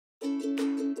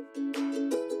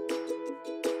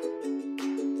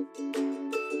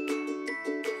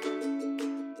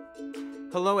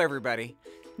Hello everybody.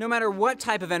 No matter what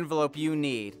type of envelope you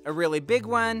need, a really big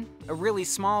one, a really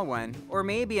small one, or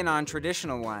maybe a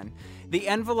non-traditional one, the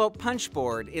envelope punch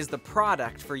board is the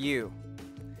product for you.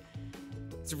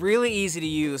 It's really easy to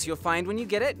use. You'll find when you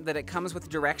get it that it comes with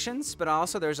directions, but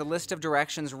also there's a list of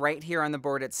directions right here on the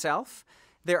board itself.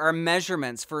 There are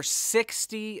measurements for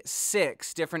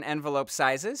 66 different envelope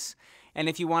sizes. And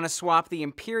if you want to swap the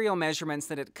imperial measurements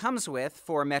that it comes with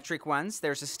for metric ones,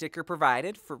 there's a sticker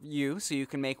provided for you so you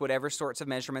can make whatever sorts of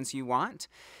measurements you want.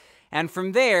 And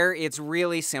from there, it's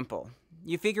really simple.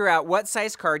 You figure out what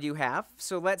size card you have.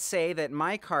 So let's say that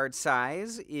my card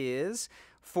size is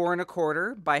 4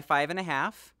 1/4 by 5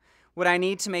 1/2. What I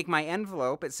need to make my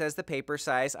envelope, it says the paper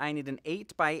size, I need an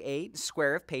 8 by 8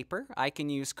 square of paper. I can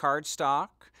use cardstock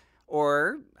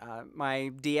or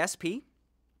my DSP.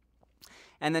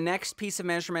 And the next piece of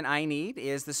measurement I need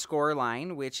is the score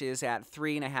line, which is at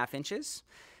 3 1/2 inches.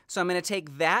 So I'm going to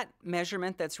take that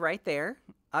measurement that's right there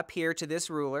up here to this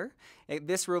ruler.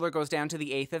 This ruler goes down to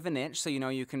the 1/8 of an inch, so you know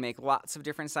you can make lots of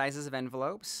different sizes of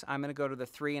envelopes. I'm going to go to the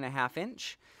 3 1/2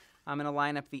 inch. I'm going to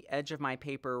line up the edge of my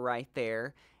paper right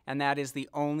there, and that is the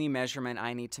only measurement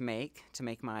I need to make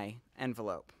my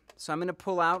envelope. So I'm going to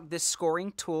pull out this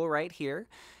scoring tool right here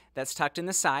that's tucked in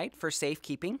the side for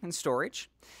safekeeping and storage.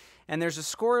 And there's a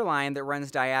score line that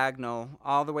runs diagonal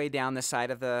all the way down the side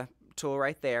of the tool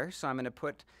right there. So I'm going to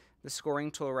put the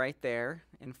scoring tool right there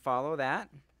and follow that.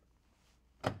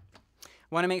 I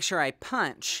want to make sure I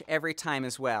punch every time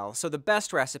as well. So the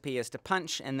best recipe is to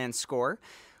punch and then score.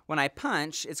 When I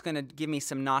punch, it's going to give me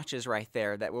some notches right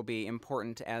there that will be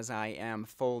important as I am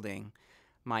folding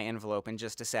my envelope in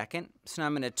just a second. So now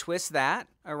I'm going to twist that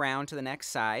around to the next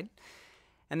side.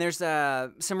 And there's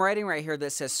some writing right here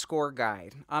that says score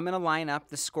guide. I'm going to line up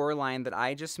the score line that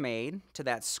I just made to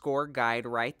that score guide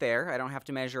right there. I don't have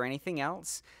to measure anything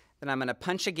else. Then I'm going to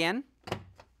punch again,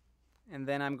 and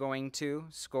then I'm going to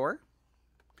score.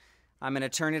 I'm going to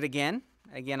turn it again.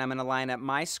 Again, I'm going to line up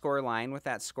my score line with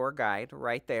that score guide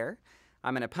right there.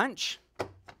 I'm going to punch,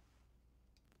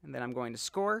 and then I'm going to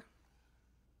score.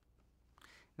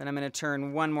 Then I'm going to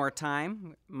turn one more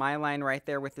time, my line right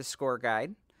there with the score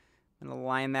guide. I'm going to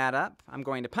line that up. I'm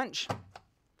going to punch,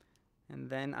 and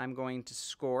then I'm going to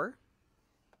score.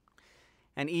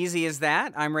 And easy as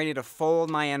that, I'm ready to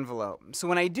fold my envelope. So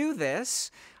when I do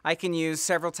this, I can use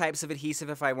several types of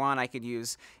adhesive if I want. I could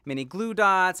use mini glue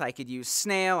dots, I could use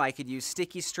snail, I could use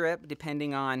sticky strip,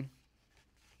 depending on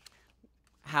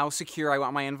how secure I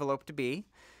want my envelope to be.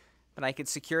 But I could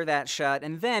secure that shut.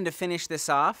 And then to finish this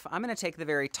off, I'm going to take the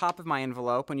very top of my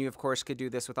envelope, and you of course could do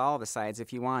this with all the sides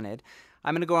if you wanted.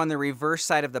 I'm going to go on the reverse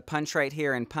side of the punch right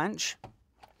here and punch.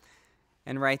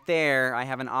 And right there, I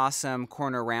have an awesome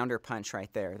corner rounder punch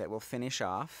right there that will finish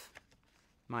off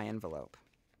my envelope.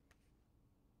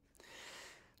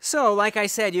 So, like I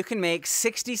said, you can make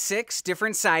 66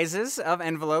 different sizes of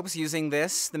envelopes using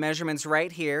this, the measurements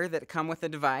right here that come with the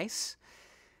device.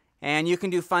 And you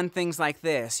can do fun things like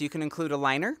this. You can include a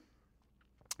liner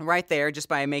right there just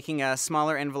by making a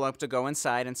smaller envelope to go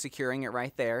inside and securing it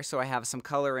right there, so I have some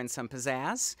color and some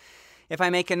pizzazz. If I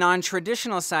make a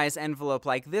non-traditional size envelope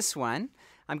like this one,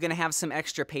 I'm going to have some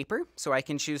extra paper, so I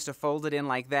can choose to fold it in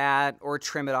like that or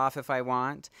trim it off if I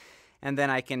want. And then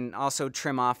I can also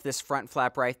trim off this front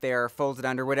flap right there, fold it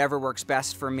under, whatever works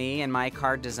best for me and my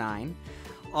card design.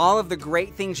 All of the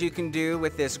great things you can do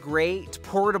with this great,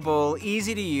 portable,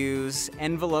 easy to use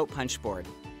envelope punch board.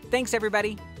 Thanks,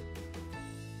 everybody.